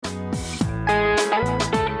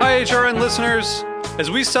HRN listeners.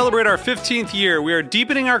 As we celebrate our 15th year, we are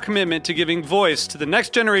deepening our commitment to giving voice to the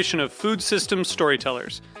next generation of food systems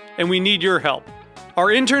storytellers, and we need your help. Our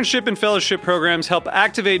internship and fellowship programs help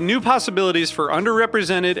activate new possibilities for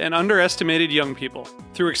underrepresented and underestimated young people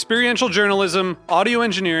through experiential journalism, audio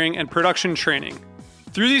engineering, and production training.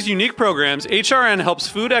 Through these unique programs, HRN helps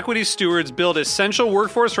food equity stewards build essential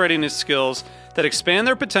workforce readiness skills that expand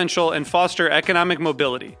their potential and foster economic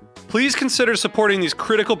mobility. Please consider supporting these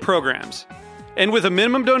critical programs. And with a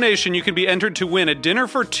minimum donation, you can be entered to win a dinner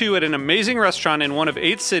for two at an amazing restaurant in one of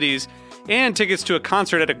 8 cities and tickets to a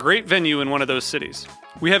concert at a great venue in one of those cities.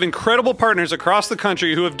 We have incredible partners across the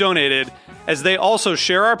country who have donated, as they also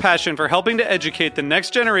share our passion for helping to educate the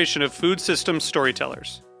next generation of food systems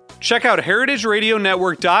storytellers. Check out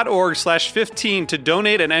heritageradionetwork.org/15 to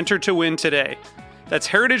donate and enter to win today. That's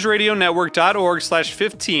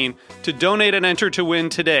heritageradionetwork.org/15 to donate and enter to win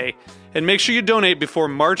today. And make sure you donate before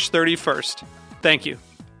March 31st. Thank you.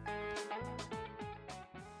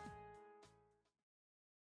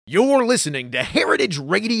 You're listening to Heritage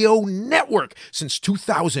Radio Network. Since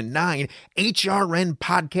 2009, HRN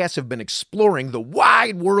podcasts have been exploring the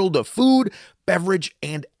wide world of food, beverage,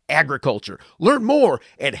 and agriculture. Learn more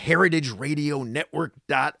at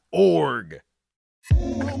heritageradionetwork.org.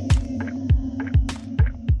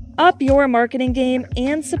 Up your marketing game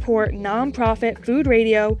and support nonprofit food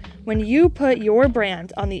radio when you put your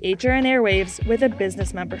brand on the HRN airwaves with a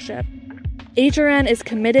business membership. HRN is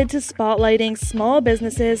committed to spotlighting small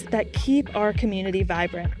businesses that keep our community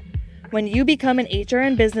vibrant. When you become an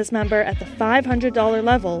HRN business member at the $500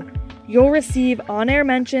 level, you'll receive on-air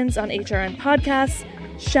mentions on HRN podcasts,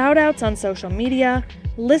 shout-outs on social media,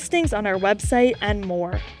 listings on our website, and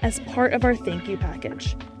more as part of our thank you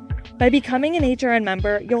package. By becoming an HRN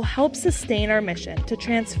member, you'll help sustain our mission to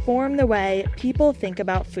transform the way people think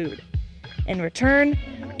about food. In return,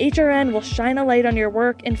 HRN will shine a light on your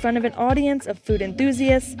work in front of an audience of food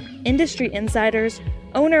enthusiasts, industry insiders,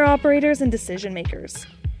 owner-operators, and decision-makers.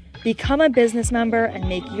 Become a business member and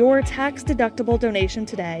make your tax-deductible donation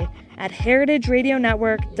today at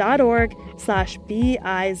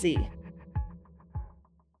heritageradionetwork.org/BIZ.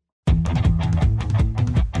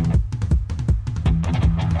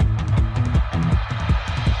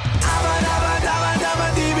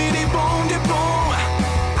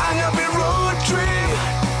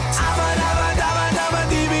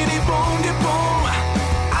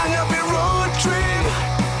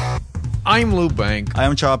 I'm Lou Bank.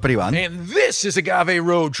 I'm Chava Privan. And this is Agave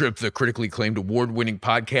Road Trip, the critically acclaimed award-winning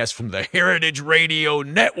podcast from the Heritage Radio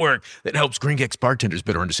Network that helps Gringex bartenders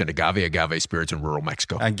better understand agave spirits in rural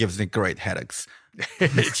Mexico. And gives me great headaches.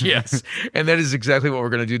 Yes. And that is exactly what we're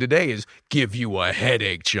going to do today is give you a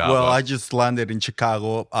headache, Chava. Well, I just landed in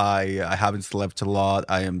Chicago. I haven't slept a lot.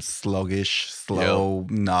 I am sluggish, slow,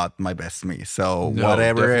 not my best me. So No,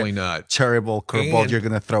 whatever definitely not. terrible curveball you're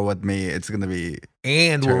going to throw at me, it's going to be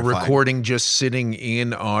And terrifying. we're recording just sitting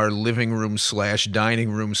in our living room /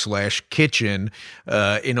 dining room / kitchen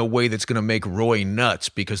in a way that's going to make Roy nuts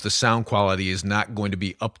because the sound quality is not going to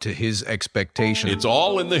be up to his expectations. It's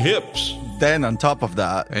all in the hips. Then on top of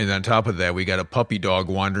that, And on top of that, we got a puppy dog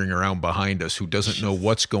wandering around behind us who doesn't know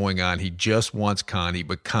what's going on. He just wants Connie,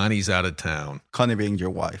 but Connie's out of town. Connie being your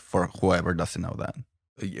wife, for whoever doesn't know that.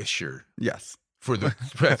 Yeah, sure. Yes.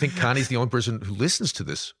 I think Connie's the only person who listens to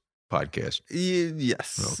this podcast.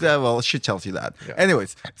 Yes. Okay. Well, she tells you that. Yeah.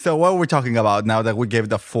 Anyways, so what we're talking about now that we gave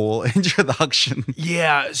the full introduction.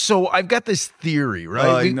 Yeah, so I've got this theory,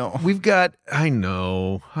 right? I know. I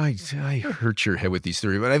know, I hurt your head with these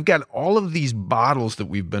theories, but I've got all of these bottles that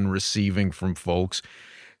we've been receiving from folks,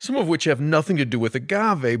 some of which have nothing to do with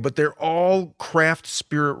agave, but they're all craft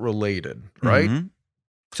spirit related, right? Mhm.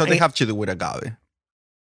 So they have to do with agave.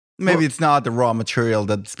 Maybe it's not the raw material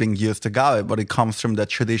that's being used to agave, but it comes from the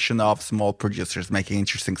tradition of small producers making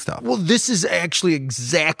interesting stuff. Well, this is actually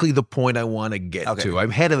exactly the point I want to get Okay. to.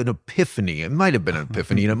 I've had an epiphany. It might have been an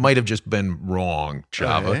epiphany, and it might have just been wrong,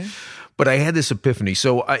 Chava. Okay. But I had this epiphany.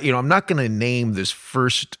 So, I'm not going to name this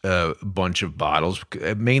first bunch of bottles,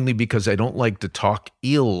 mainly because I don't like to talk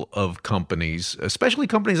ill of companies, especially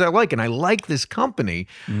companies I like. And I like this company.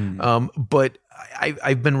 But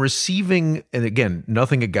I've been receiving, and again,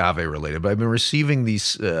 nothing agave related, but I've been receiving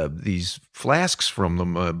these flasks from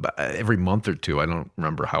them every month or two. I don't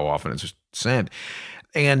remember how often it's sent.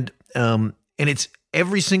 And it's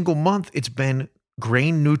every single month, it's been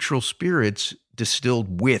grain neutral spirits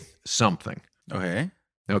distilled with something. Okay.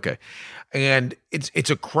 Okay. And it's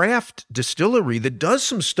a craft distillery that does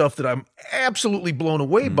some stuff that I'm absolutely blown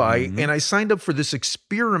away by. And I signed up for this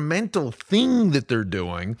experimental thing that they're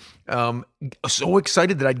doing. So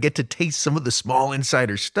excited that I'd get to taste some of the small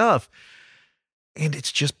insider stuff. And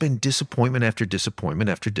it's just been disappointment after disappointment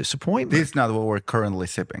after disappointment. This is not what we're currently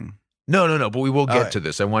sipping. No, but we will get to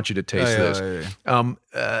this. I want you to taste this. And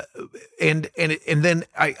then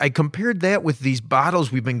I compared that with these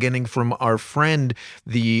bottles we've been getting from our friend,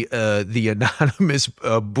 the anonymous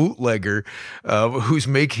bootlegger, who's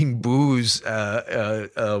making booze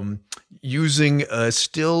using a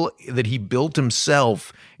still that he built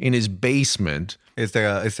himself in his basement. Is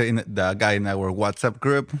the guy in our WhatsApp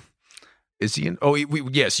group? Is he in? Oh,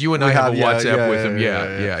 yes, you and I have a WhatsApp with him.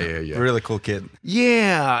 Yeah. Really cool kid.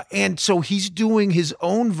 Yeah. And so he's doing his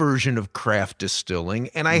own version of craft distilling.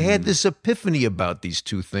 And I had this epiphany about these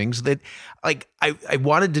two things that, like, I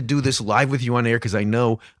wanted to do this live with you on air because I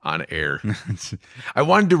know on air. I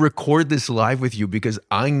wanted to record this live with you because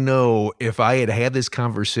I know if I had had this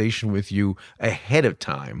conversation with you ahead of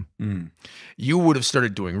time, you would have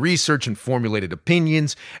started doing research and formulated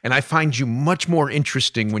opinions. And I find you much more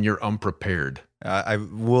interesting when you're unprepared. I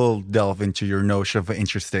will delve into your notion of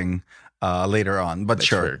interesting later on, but That's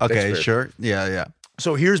sure. fair. Okay, That's sure. Yeah.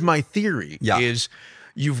 So here's my theory Yeah. is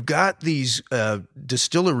you've got these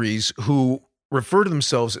distilleries who refer to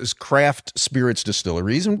themselves as craft spirits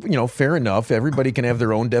distilleries. And, fair enough. Everybody can have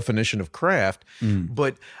their own definition of craft.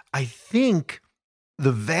 But I think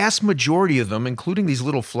the vast majority of them, including these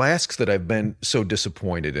little flasks that I've been so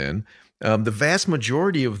disappointed in, the vast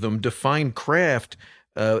majority of them define craft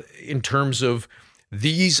in terms of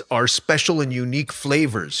these are special and unique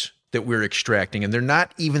flavors that we're extracting. And they're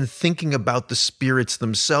not even thinking about the spirits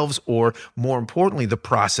themselves or, more importantly, the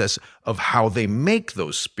process of how they make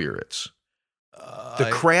those spirits. The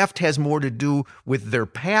craft has more to do with their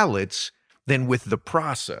palates than with the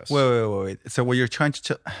process. Wait. So what you're trying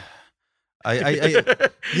to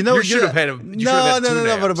you should have had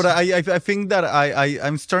no. But I think that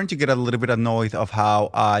I'm starting to get a little bit annoyed of how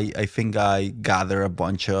I think I gather a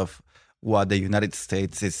bunch of what the United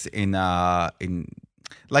States is in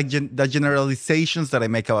like the generalizations that I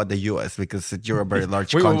make about the U.S. because you're a very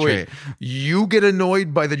large country. Wait. You get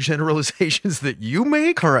annoyed by the generalizations that you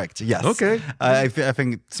make? Correct. Yes. Okay. I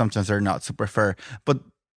think sometimes they're not super fair, but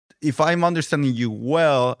if I'm understanding you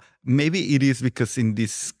well, maybe it is because in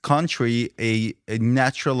this country, a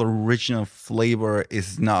natural original flavor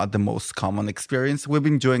is not the most common experience. We've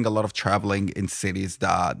been doing a lot of traveling in cities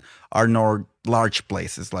that are not large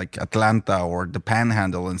places like Atlanta or the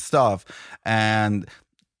Panhandle and stuff. And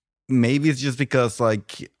maybe it's just because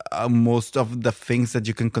most of the things that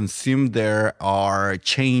you can consume there are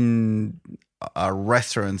chain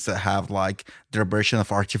restaurants that have their version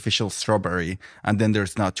of artificial strawberry, and then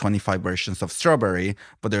there's not 25 versions of strawberry,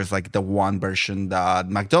 but there's the one version that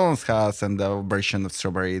McDonald's has and the version of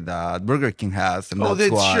strawberry that Burger King has. And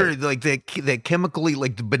sure. That chemically,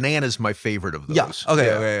 the banana's my favorite of those. Yeah.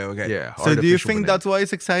 Okay. Yeah. So do you think that's why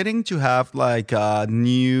it's exciting to have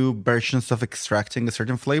new versions of extracting a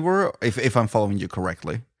certain flavor? If I'm following you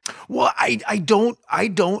correctly. Well, I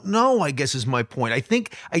don't know, I guess is my point. I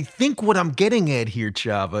think what I'm getting at here,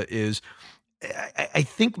 Chava, is I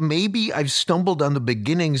think maybe I've stumbled on the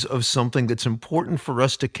beginnings of something that's important for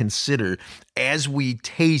us to consider as we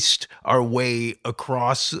taste our way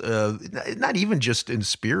across, not even just in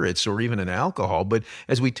spirits or even in alcohol, but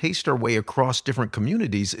as we taste our way across different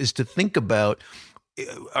communities, is to think about,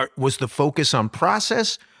 was the focus on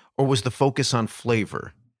process or was the focus on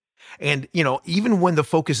flavor? And, even when the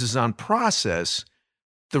focus is on process,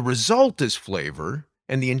 the result is flavor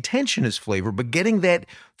and the intention is flavor, but getting that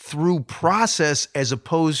through process as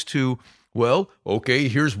opposed to, well, okay,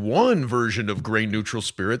 here's one version of grain neutral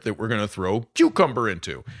spirit that we're going to throw cucumber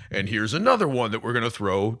into, and here's another one that we're going to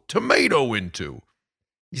throw tomato into.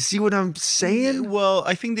 You see what I'm saying? Well,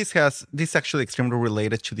 I think this actually extremely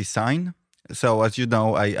related to design. So as you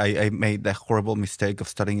know, I made the horrible mistake of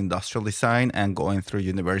studying industrial design and going through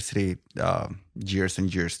university years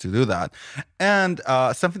and years to do that. And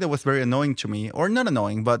something that was very annoying to me, or not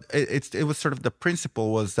annoying, but it was sort of the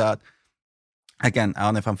principle was that, again, I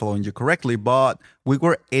don't know if I'm following you correctly, but we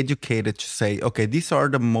were educated to say, okay, these are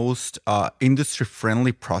the most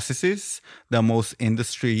industry-friendly processes, the most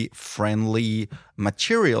industry-friendly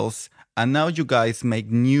materials, and now you guys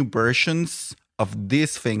make new versions of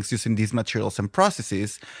these things using these materials and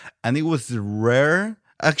processes. And it was rare.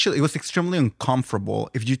 Actually, it was extremely uncomfortable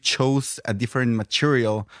if you chose a different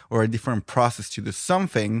material or a different process to do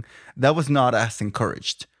something that was not as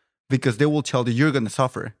encouraged, because they will tell you you're going to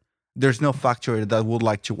suffer. There's no factory that would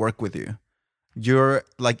like to work with you. you're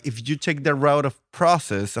like, if you take the route of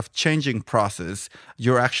process, of changing process,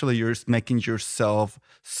 you're making yourself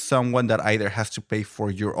someone that either has to pay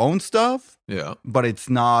for your own stuff, but it's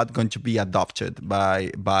not going to be adopted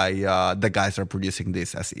by the guys that are producing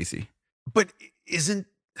this as easy. But isn't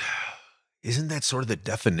that sort of the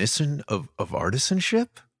definition of artisanship?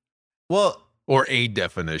 Well, or a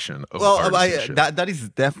definition of artisanship? That is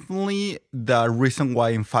definitely the reason why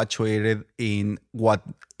I'm infatuated in what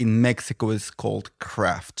in Mexico is called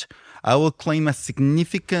craft. I will claim a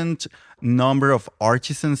significant number of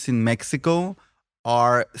artisans in Mexico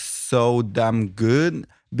are so damn good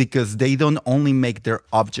because they don't only make their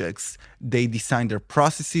objects, they design their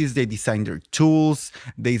processes, they design their tools,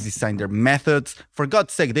 they design their methods. For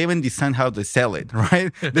God's sake, they even design how they sell it,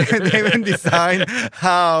 right? they even design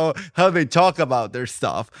how they talk about their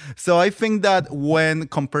stuff. So I think that when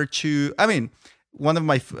compared to, one of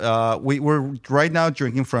my, we're right now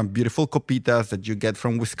drinking from beautiful copitas that you get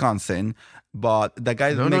from Wisconsin. But the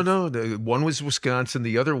guy No. The one was Wisconsin.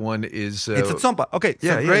 The other one is it's a Tsompa. Okay,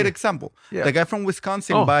 great example. Yeah. The guy from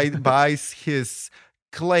Wisconsin buys his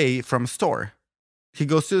clay from a store. He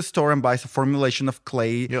goes to the store and buys a formulation of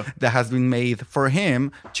clay that has been made for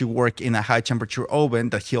him to work in a high temperature oven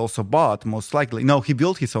that he also bought, most likely. No, he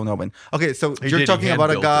built his own oven. Okay, so you're talking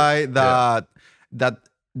about a guy that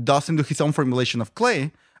doesn't do his own formulation of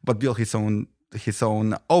clay, but built his own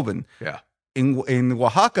oven. Yeah. In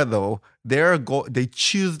Oaxaca, though, they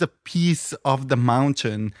choose the piece of the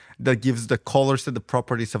mountain that gives the colors and the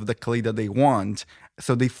properties of the clay that they want.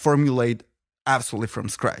 So they formulate absolutely from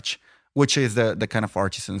scratch, which is the kind of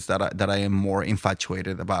artisans that I am more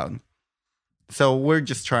infatuated about. So we're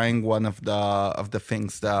just trying one of the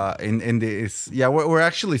things that in this. Yeah, we're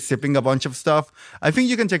actually sipping a bunch of stuff. I think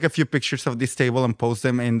you can take a few pictures of this table and post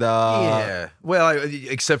them in the. Yeah. Well,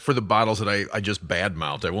 except for the bottles that I just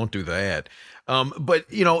badmouthed, I won't do that. But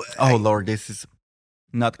Oh Lord, this is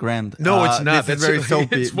not grand. No, it's not. This is very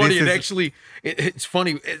soapy. It's funny. It's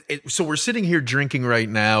funny. So we're sitting here drinking right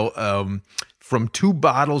now from 2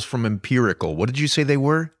 bottles from Empirical. What did you say they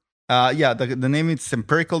were? The name is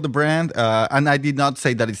Empirical, the brand, and I did not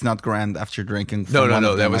say that it's not grand after drinking. No,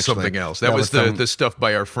 that was something else. That was the stuff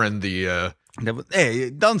by our friend. Hey,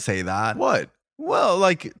 don't say that. What? Well,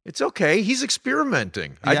 it's okay. He's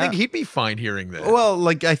experimenting. Yeah. I think he'd be fine hearing that. Well,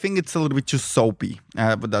 I think it's a little bit too soapy,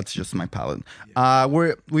 but that's just my palate.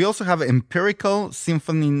 We also have Empirical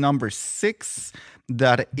Symphony number 6.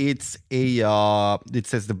 That it's it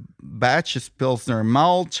says the batch is Pilsner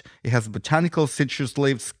malt. It has botanical citrus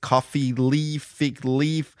leaves, coffee leaf, fig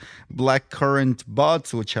leaf, blackcurrant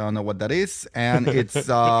buds, which I don't know what that is. And it's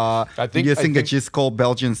using a yeast called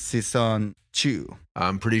Belgian Saison 2.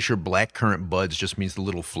 I'm pretty sure blackcurrant buds just means the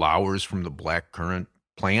little flowers from the blackcurrant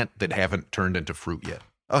plant that haven't turned into fruit yet.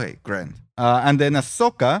 Okay, grand. And then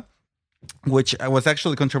Asoka, which was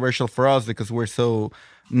actually controversial for us because we're so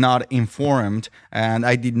not informed, and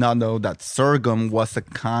I did not know that sorghum was a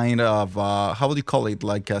kind of how would you call it,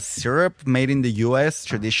 like a syrup made in the U.S.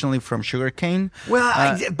 traditionally from sugarcane.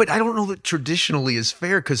 Well, but I don't know that traditionally is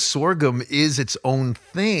fair because sorghum is its own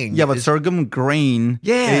thing. Yeah, but sorghum grain,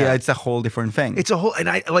 it's a whole different thing. It's a whole, and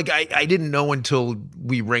I didn't know until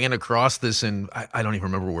we ran across this, and I don't even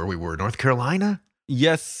remember where we were. North Carolina.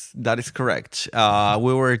 Yes, that is correct.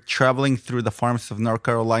 We were traveling through the farms of North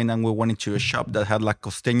Carolina, and we went into a shop that had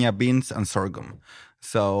costeña beans and sorghum.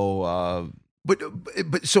 So, but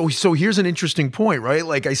so here's an interesting point,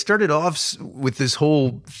 right? I started off with this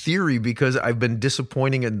whole theory because I've been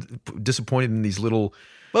disappointed in these little.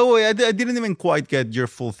 By the way, I didn't even quite get your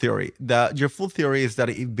full theory. Your full theory is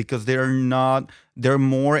that because they're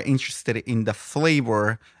more interested in the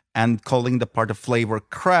flavor and calling the part of flavor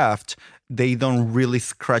craft. They don't really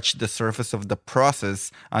scratch the surface of the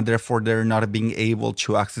process, and therefore they're not being able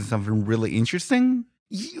to access something really interesting?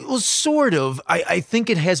 Well, sort of. I think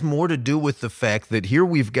it has more to do with the fact that here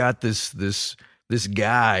we've got this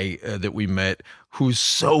guy that we met who's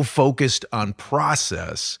so focused on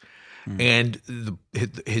process and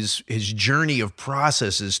his journey of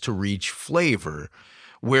processes to reach flavor,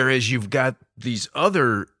 whereas you've got these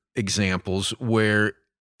other examples where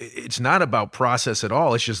it's not about process at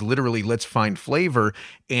all. It's just literally let's find flavor,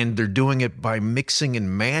 and they're doing it by mixing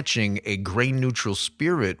and matching a grain neutral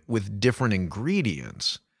spirit with different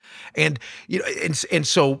ingredients. And and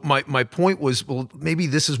so my point was, well, maybe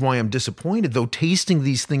this is why I'm disappointed though. Tasting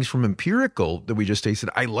these things from Empirical that we just tasted,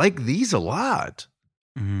 I like these a lot.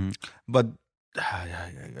 Mm-hmm. But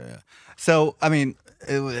so I mean,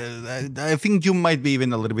 I think you might be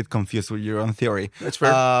even a little bit confused with your own theory. That's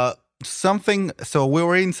fair. So we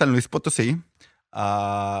were in San Luis Potosí.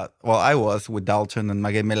 Well, I was with Dalton and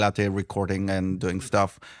Maguey Melate recording and doing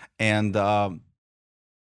stuff, and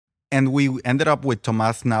we ended up with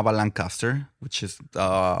Tomas Nava Lancaster, which is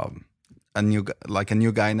a new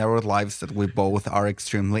guy in our lives that we both are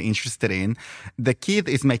extremely interested in. The kid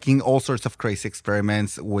is making all sorts of crazy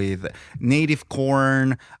experiments with native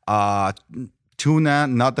corn, tuna,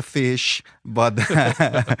 not the fish, but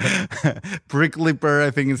prickly pear,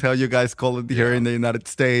 I think is how you guys call it here in the United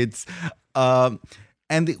States. And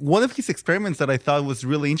one of his experiments that I thought was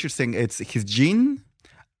really interesting, it's his gene.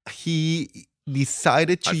 He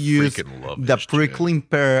decided to use the prickling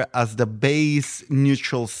pear as the base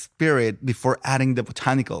neutral spirit before adding the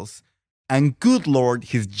botanicals. And good Lord,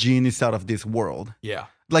 his gene is out of this world. Yeah.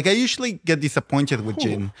 Like, I usually get disappointed with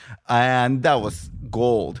gin, and that was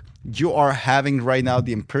gold. You are having right now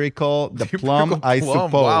the empirical, the plum, I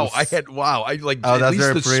suppose. Wow. I like at that's least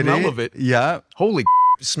very the pretty. smell of it. Yeah. Holy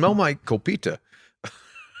smell my copita.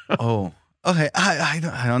 Oh, okay. I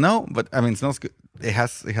don't know, but I mean, it smells good. It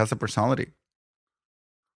has a personality.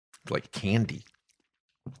 Like candy.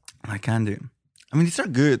 I can do. I mean, these are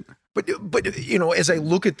good. But you know, as I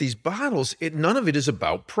look at these bottles, none of it is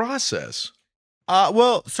about process.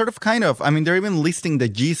 Well, sort of, kind of. I mean, they're even listing the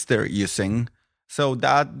yeast they're using, so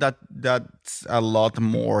that's a lot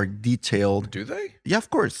more detailed. Do they? Yeah,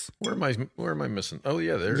 of course. Where am I missing? Oh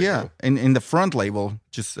yeah, there. Yeah, in the front label,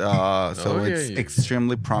 just it's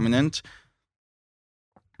extremely prominent.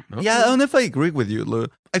 Okay. Yeah, I don't know if I agree with you, Lou.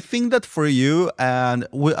 I think that for you, and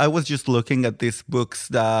I was just looking at these books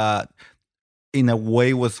that, in a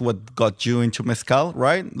way, was what got you into mezcal,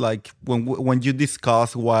 right? Like when you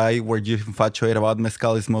discuss why were you infatuated about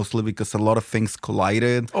mezcal, is mostly because a lot of things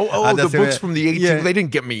collided. The books from the 18th, they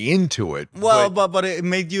didn't get me into it. Well, but it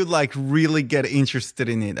made you like really get interested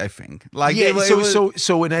in it, I think. Like, yeah,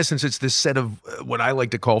 so in essence, it's this set of what I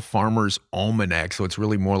like to call farmers' almanacs. So it's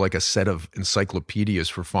really more like a set of encyclopedias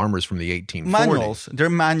for farmers from the 1840s. Manuals. They're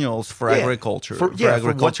manuals for agriculture. For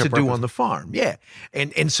what to do on the farm. Yeah,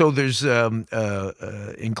 and so there's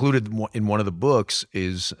included in one of the books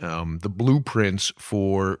is the blueprints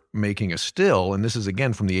for making a still, and this is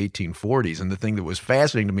again from the 1840s. And the thing that was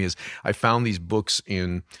fascinating to me is I found these books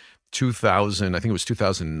in 2000, I think it was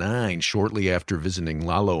 2009, shortly after visiting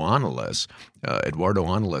Lalo Anales, Eduardo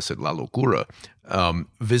Anales at La Locura,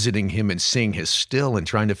 visiting him and seeing his still and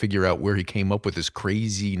trying to figure out where he came up with this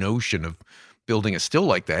crazy notion of building a still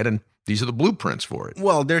like that. And these are the blueprints for it.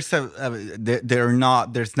 Well, there's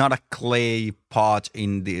not a clay pot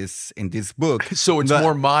in this book, so it's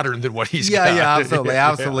more modern than what he's got. Yeah,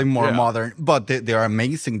 absolutely more modern. But there are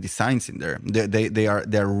amazing designs in there.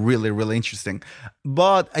 They're really, really interesting.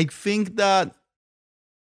 But I think the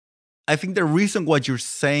reason why you're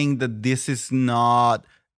saying that this is not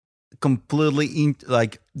completely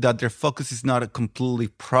that their focus is not a completely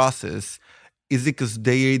process is because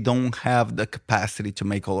they don't have the capacity to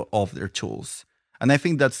make all of their tools. And I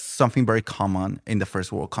think that's something very common in the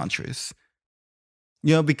first world countries.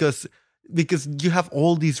 You know, because you have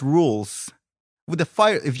all these rules. With the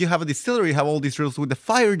fire, if you have a distillery, you have all these rules with the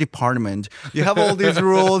fire department. You have all these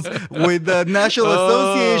rules with the National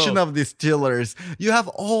Association of Distillers. You have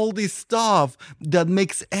all this stuff that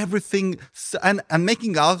makes everything, and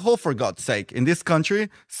making alcohol, for God's sake, in this country,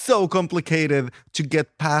 so complicated to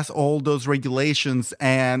get past all those regulations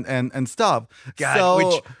and stuff.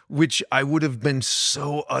 God, which I would have been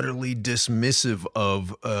so utterly dismissive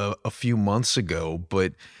of a few months ago,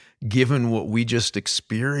 but given what we just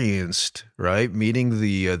experienced, right? Meeting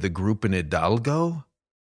the group in Hidalgo.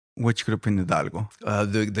 Which group in Hidalgo?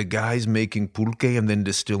 The guys making pulque and then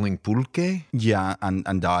distilling pulque. Yeah,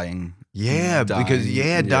 and dying. Yeah,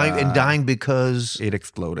 dying because it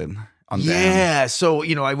exploded on them. Yeah, so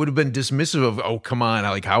I would have been dismissive of, oh, come on,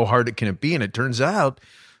 like how hard can it be? And it turns out,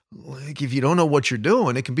 like, if you don't know what you're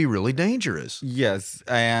doing, it can be really dangerous. Yes,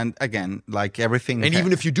 and again, like everything, and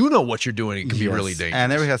even if you do know what you're doing, it can be really dangerous.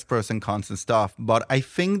 And everything has pros and cons and stuff. But I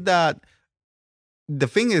think that the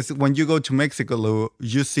thing is, when you go to Mexico, Lou,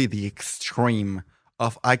 you see the extreme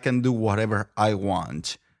of I can do whatever I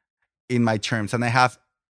want in my terms, and I have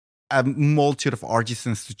a multitude of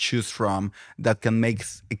artisans to choose from that can make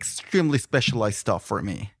extremely specialized stuff for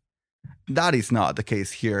me. That is not the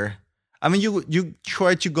case here. I mean, you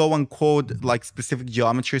try to go and quote like specific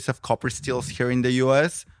geometries of copper steels here in the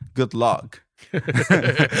US. Good luck.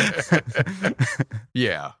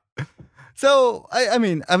 Yeah. So I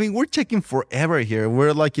mean, we're taking forever here.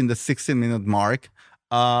 We're like in the 16-minute mark.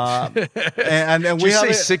 And Did we you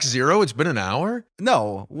have say 6-0? It's been an hour?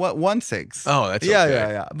 No, 1-6. Oh, that's yeah, okay.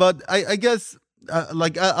 yeah. But I guess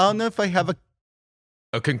like I don't know if I have a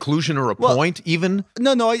A conclusion or a point, even?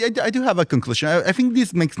 No, I do have a conclusion. I think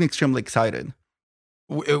this makes me extremely excited.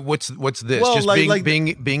 What's this? Well, Just like being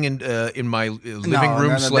in my living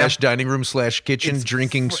room / dining room / kitchen,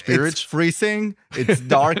 drinking spirits. It's freezing. It's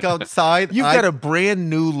dark outside. You've got a brand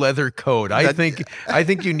new leather coat. I think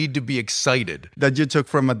you need to be excited that you took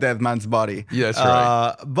from a dead man's body. Yes,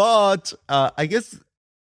 right. But I guess,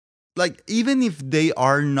 like, even if they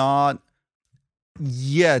are not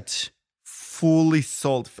yet fully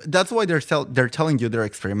sold, that's why they're telling you they're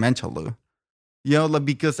experimental, Lou. You know, like,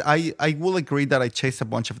 because I will agree that I chase a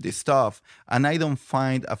bunch of this stuff and I don't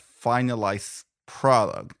find a finalized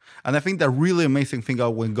product. And I think the really amazing thing I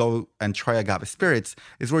will go and try agave spirits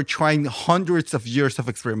is we're trying hundreds of years of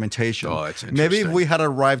experimentation. Oh, it's interesting. Maybe if we had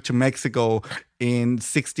arrived to Mexico in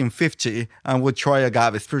 1650 and would try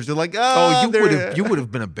agave spirits, they're like, you would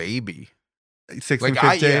have been a baby.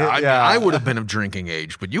 1650. I would have been of drinking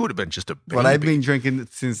age, but you would have been just a baby. Well, I've been drinking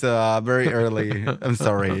since very early. I'm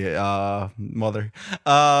sorry, mother.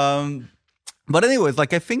 But anyways,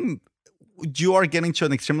 like, I think you are getting to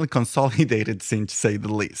an extremely consolidated scene, to say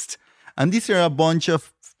the least. And these are a bunch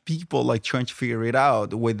of people like trying to figure it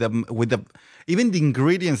out with the even the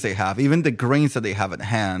ingredients they have, even the grains that they have at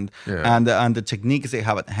hand, and the techniques they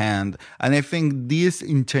have at hand. And I think this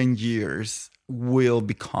in 10 years will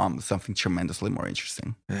become something tremendously more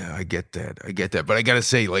interesting. Yeah, I get that. But I got to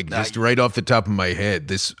say, like, just right off the top of my head,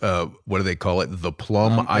 this, what do they call it? The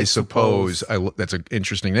plum, I suppose. That's an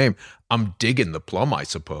interesting name. I'm digging the plum, I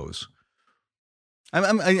suppose. Which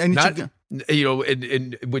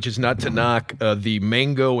is not to knock the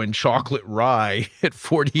mango and chocolate rye at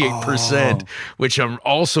 48%, which I'm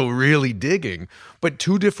also really digging. But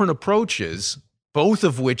two different approaches, both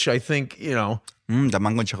of which I think, the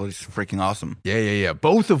mango and chocolate is freaking awesome. Yeah.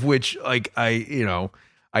 Both of which, like,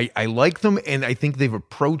 I like them, and I think they've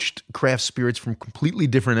approached craft spirits from completely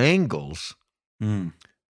different angles.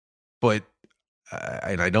 But,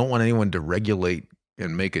 and I don't want anyone to regulate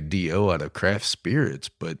and make a DO out of craft spirits,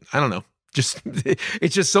 but I don't know.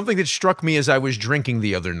 It's just something that struck me as I was drinking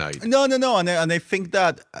the other night. No. And I think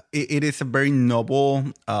that it is a very noble,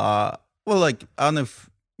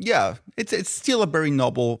 it's still a very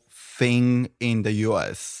noble thing in the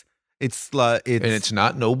U.S. And it's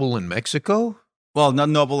not noble in Mexico? Well, not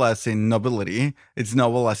noble as in nobility. It's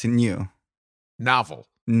noble as in new. Novel.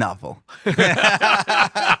 It's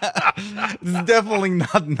definitely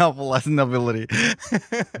not novel as nobility.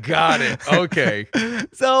 Got it. Okay.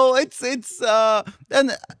 So it's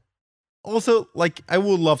and also, like, I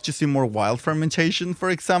would love to see more wild fermentation, for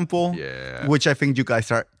example. Yeah. Which I think you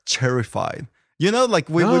guys are terrified. Like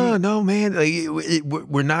no, man.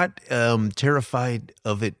 We're not terrified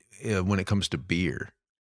of it when it comes to beer.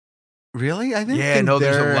 Really? I think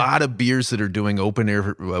there's a lot of beers that are doing open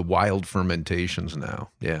air wild fermentations now.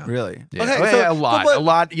 Yeah. Really? Yeah. Okay, a lot.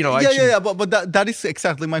 But that is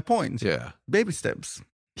exactly my point. Yeah. Baby steps.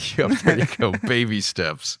 Yeah, there you go. Baby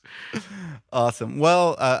steps. Awesome.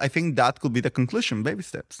 Well, I think that could be the conclusion. Baby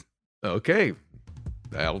steps. Okay.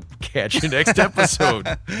 I'll catch you next episode.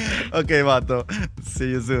 Okay, Vato. See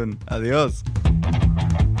you soon. Adios.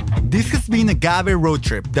 This has been Agave Road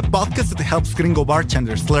Trip, the podcast that helps gringo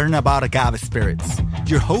bartenders learn about agave spirits.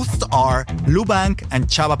 Your hosts are Lou Bank and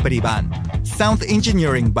Chava Periban. Sound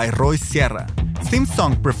engineering by Roy Sierra. Theme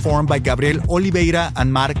song performed by Gabriel Oliveira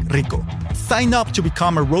and Mark Rico. Sign up to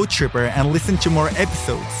become a road tripper and listen to more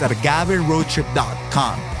episodes at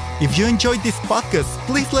agaveroadtrip.com. If you enjoyed this podcast,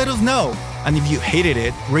 please let us know. And if you hated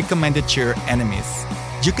it, recommend it to your enemies.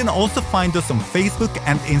 You can also find us on Facebook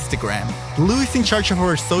and Instagram. Lou is in charge of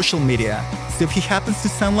our social media, so if he happens to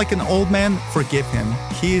sound like an old man, forgive him.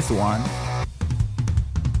 He is one.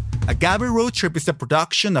 Agave Road Trip is a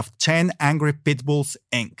production of 10 Angry Pitbulls,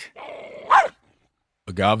 Inc.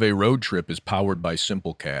 Agave Road Trip is powered by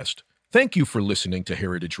Simplecast. Thank you for listening to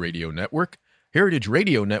Heritage Radio Network. Heritage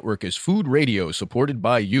Radio Network is food radio supported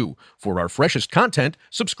by you. For our freshest content,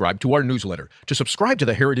 subscribe to our newsletter. To subscribe to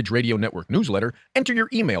the Heritage Radio Network newsletter, enter your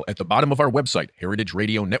email at the bottom of our website,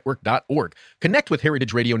 heritageradionetwork.org. Connect with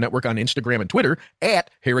Heritage Radio Network on Instagram and Twitter at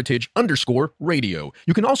 @heritage_radio.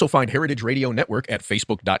 You can also find Heritage Radio Network at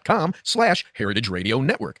facebook.com/Heritage Radio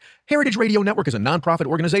Network. Heritage Radio Network is a nonprofit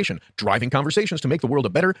organization driving conversations to make the world a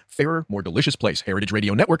better, fairer, more delicious place. Heritage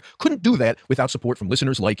Radio Network couldn't do that without support from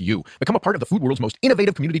listeners like you. Become a part of the food food world's most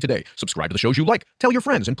innovative community today. Subscribe to the shows you like, tell your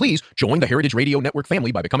friends, and please join the Heritage Radio Network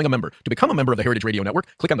family by becoming a member. To become a member of the Heritage Radio Network,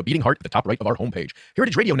 click on the beating heart at the top right of our homepage.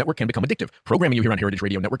 Heritage Radio Network can become addictive. Programming you here on Heritage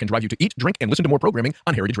Radio Network can drive you to eat, drink, and listen to more programming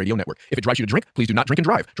on Heritage Radio Network. If it drives you to drink, please do not drink and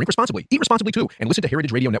drive. Drink responsibly, eat responsibly too, and listen to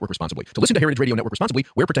Heritage Radio Network responsibly. To listen to Heritage Radio Network responsibly,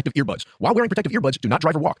 wear protective earbuds. While wearing protective earbuds, do not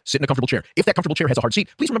drive or walk. Sit in a comfortable chair. If that comfortable chair has a hard seat,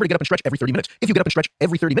 please remember to get up and stretch every 30 minutes. If you get up and stretch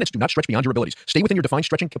every 30 minutes, do not stretch beyond your abilities. Stay within your defined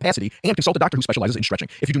stretching capacity and consult a doctor who specializes in stretching.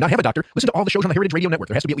 If you do not have a doctor, listen to all the shows on the Heritage Radio Network.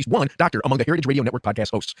 There has to be at least one doctor among the Heritage Radio Network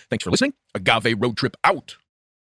podcast hosts. Thanks for listening. Agave Road Trip out.